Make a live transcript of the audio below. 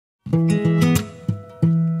On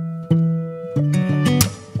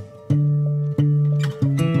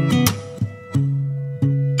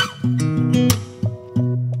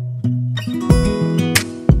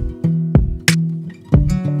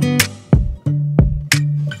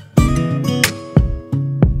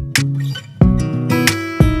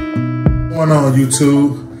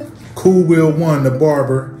YouTube, Cool Will 1, the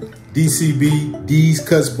barber, DCB, D's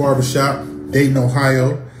Cuts Barbershop, Dayton,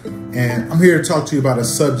 Ohio. And I'm here to talk to you about a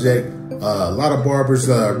subject a lot of barbers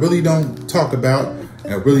really don't talk about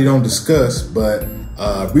and really don't discuss, but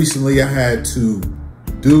recently I had to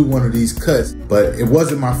do one of these cuts, but it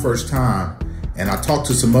wasn't my first time. And I talked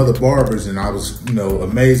to some other barbers and I was,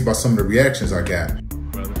 amazed by some of the reactions I got.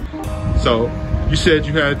 So, you said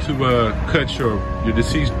you had to cut your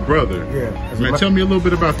deceased brother. Yeah. Man, tell me a little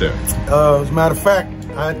bit about that. As a matter of fact,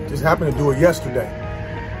 I just happened to do it yesterday.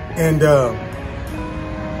 And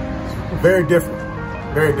very different,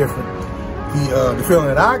 very different. The feeling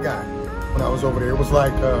that I got when I was over there was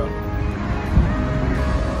like,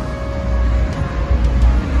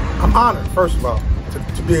 I'm honored, first of all,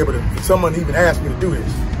 to be able to, someone even asked me to do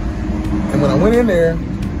this. And when I went in there,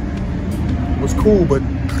 it was cool, but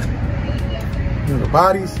the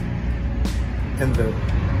bodies and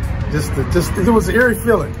it was an eerie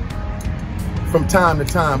feeling from time to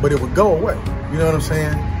time, but it would go away. You know what I'm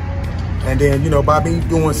saying? And then, by me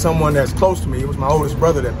doing someone that's close to me, it was my oldest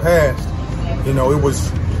brother that passed, it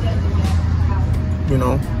was,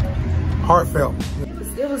 heartfelt.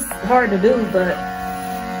 It was hard to do, but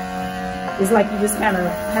it's like you just kind of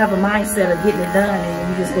have a mindset of getting it done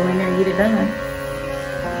and you just go in there and get it done.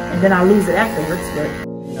 And then I lose it afterwards, but.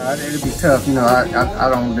 It'd be tough, I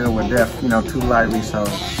don't deal with death, too lightly, so,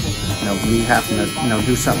 we have to,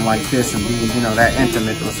 do something like this and be, that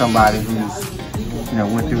intimate with somebody who's,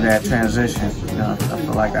 went through that transition. I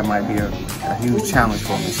feel like that might be a huge challenge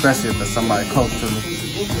for me, especially if it's somebody close to me,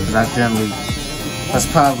 because that's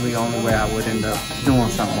probably the only way I would end up doing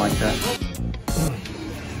something like that.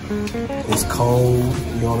 It's cold,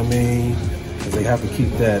 you know what I mean? Because they have to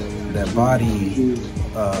keep that body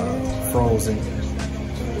frozen.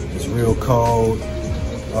 It's real cold.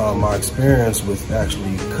 My experience with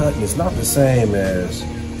actually cutting is not the same as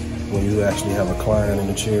when you actually have a client in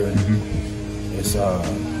the chair. Mm-hmm. It's a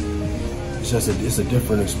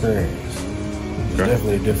different experience. It's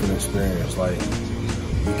definitely a different experience. Like,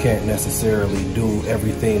 you can't necessarily do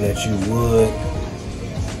everything that you would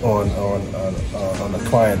on a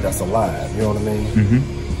client that's alive. You know what I mean? Mm-hmm.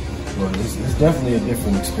 But it's definitely a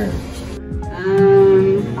different experience.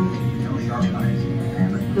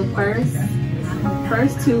 The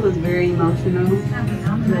first two was very emotional.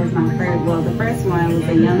 The first one was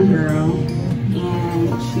a young girl, and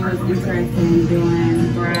she was interested in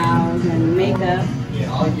doing brows and makeup,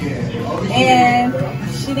 and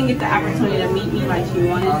she didn't get the opportunity to meet me like she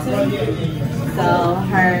wanted to. So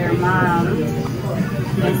her mom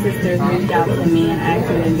and sisters reached out to me and asked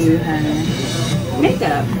me to do her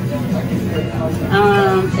makeup.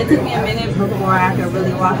 It took me a minute before I could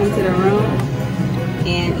really walk into the room.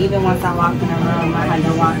 And even once I walked in the room, I had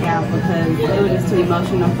to walk out because it was just too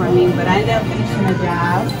emotional for me. But I ended up finishing the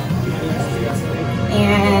job.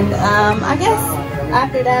 And I guess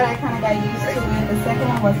after that, I kind of got used to it. The second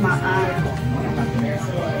one was my aunt.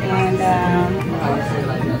 And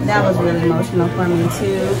that was really emotional for me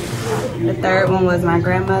too. The third one was my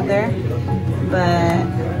grandmother. But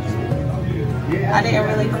I didn't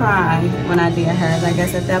really cry when I did hers. I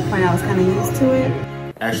guess at that point, I was kind of used to it.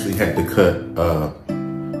 Actually had to cut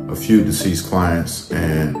a few deceased clients,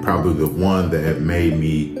 and probably the one that had made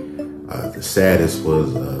me the saddest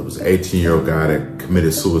was an 18-year-old guy that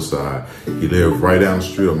committed suicide. He lived right down the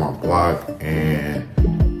street on my block, and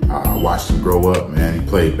I watched him grow up, man. He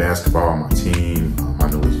played basketball on my team. I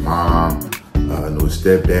knew his mom, I knew his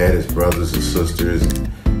stepdad, his brothers, his sisters.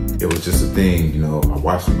 And it was just a thing, I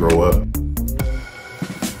watched him grow up.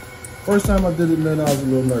 First time I did it, man, I was a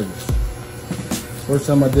little nervous. First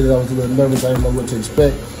time I did it, I was a little nervous. I didn't know what to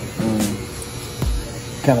expect.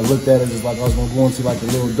 Kind of looked at it as like I was going to go into like a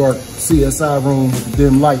little dark CSI room with the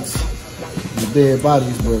dim lights and the dead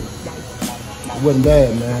bodies, but it wasn't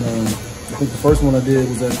bad, man. I think the first one I did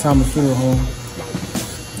was at Thomas Funeral Home.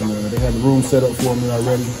 And they had the room set up for me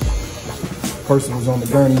already. The person was on the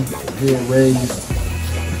gurney, head raised.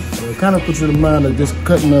 It kind of puts you in mind of just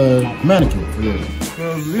cutting a mannequin, for real.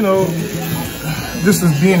 Because, this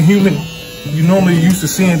is being human. You normally used to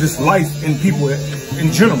seeing just life in people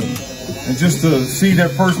in general. And just to see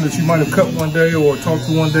that person that you might have cut one day or talked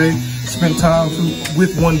to one day, spent time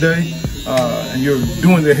with one day, and you're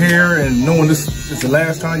doing their hair and knowing this is the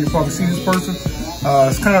last time you probably see this person,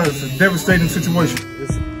 it's kind of a devastating situation.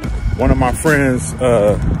 one of my friends,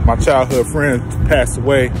 my childhood friend, passed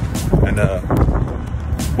away, and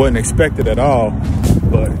wasn't expected at all.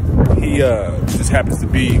 But he just happens to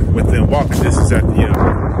be within walking distance at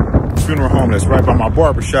the funeral home that's right by my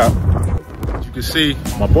barbershop. As you can see,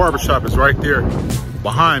 my barbershop is right there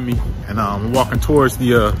behind me, and I'm walking towards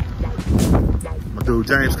the my dude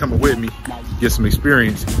James coming with me, get some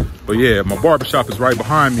experience. But yeah, my barbershop is right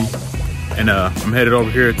behind me, and I'm headed over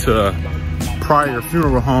here to Pryor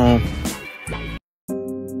Funeral Home.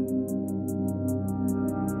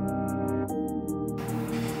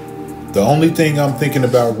 The only thing I'm thinking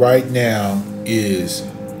about right now is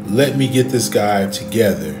let me get this guy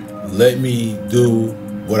together. Let me do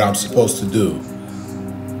what I'm supposed to do.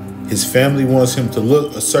 His family wants him to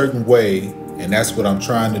look a certain way, and that's what I'm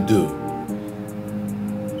trying to do.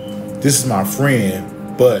 This is my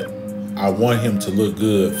friend, but I want him to look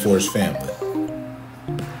good for his family.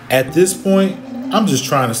 At this point, I'm just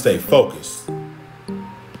trying to stay focused.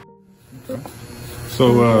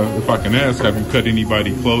 So if I can ask, have you cut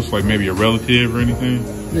anybody close, like maybe a relative or anything?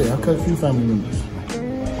 Yeah, I cut a few family members.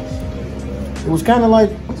 It was kind of like,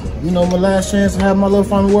 you know, my last chance to have my little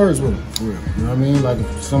final words with them. You know what I mean? Like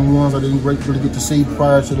some ones I didn't really get to see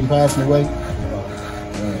prior to them passing away.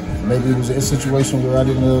 Maybe it was a situation where I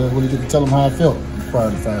didn't really get to tell them how I felt prior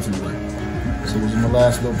to passing away. So it was my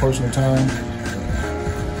last little personal time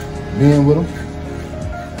being with them.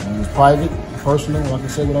 And it was private, personal. I could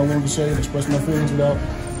say what I wanted to say and express my feelings without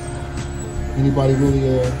anybody really,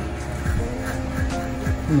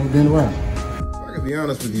 being around. I can be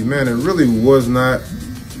honest with you, man, it really was not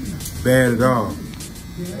bad at all.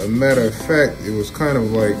 As a matter of fact, it was kind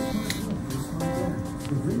of like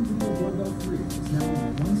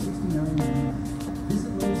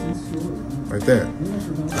that.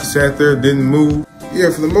 I sat there, didn't move.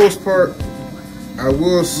 Yeah, for the most part, I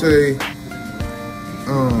will say,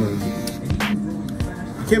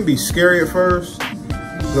 it can be scary at first,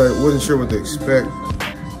 because I wasn't sure what to expect.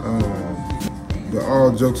 But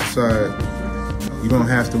all jokes aside, you don't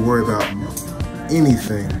have to worry about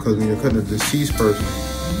anything, because when you're cutting a deceased person,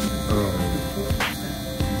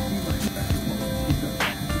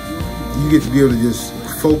 you get to be able to just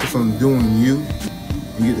focus on doing you.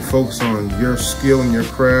 You get to focus on your skill and your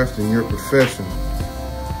craft and your profession,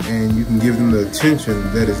 and you can give them the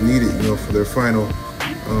attention that is needed, for their final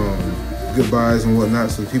goodbyes and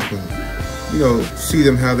whatnot, so people can, see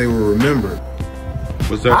them how they were remembered.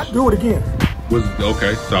 Was that? I'd do it again.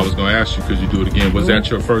 Okay, so I was going to ask you, could you do it again? Was that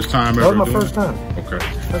your first time ever? That was my first time. Okay.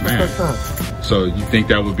 That's my first time. So you think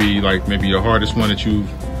that would be like maybe your hardest one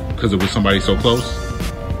because it was somebody so close?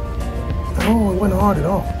 No, it wasn't hard at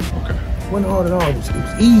all. Okay. It wasn't hard at all. It was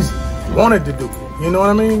easy. Wanted to do it. You know what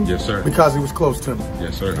I mean? Yes, sir. Because he was close to me.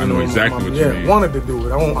 Yes, sir. I know exactly what you mean. Yeah, wanted to do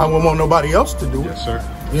it. I wouldn't want nobody else to do it. Yes, sir.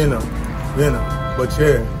 But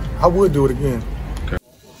yeah, I would do it again. Okay.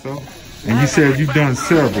 So, and you said you've done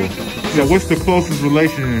several. So what's the closest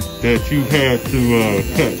relation that you've had to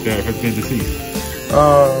cut that has been deceased?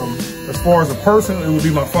 As far as a person, it would be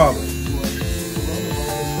my father.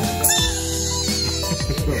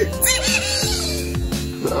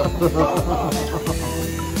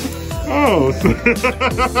 Oh.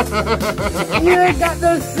 You ain't got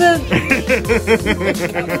no sense.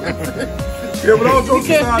 Yeah, but all jokes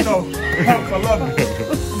aside though, Pops, I love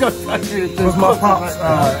you. It was my Pops,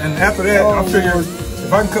 and after that, I figured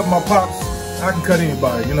if I can cut my Pops, I can cut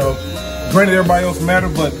anybody, Granted, everybody else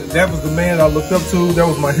mattered, but that was the man I looked up to. That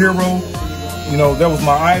was my hero. That was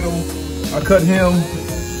my idol. I cut him.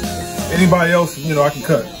 Anybody else, I can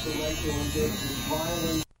cut.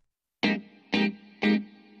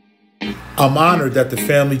 I'm honored that the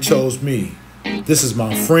family chose me. This is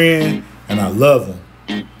my friend, and I love him.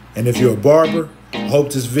 And if you're a barber, I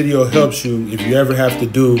hope this video helps you if you ever have to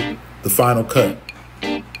do the final cut.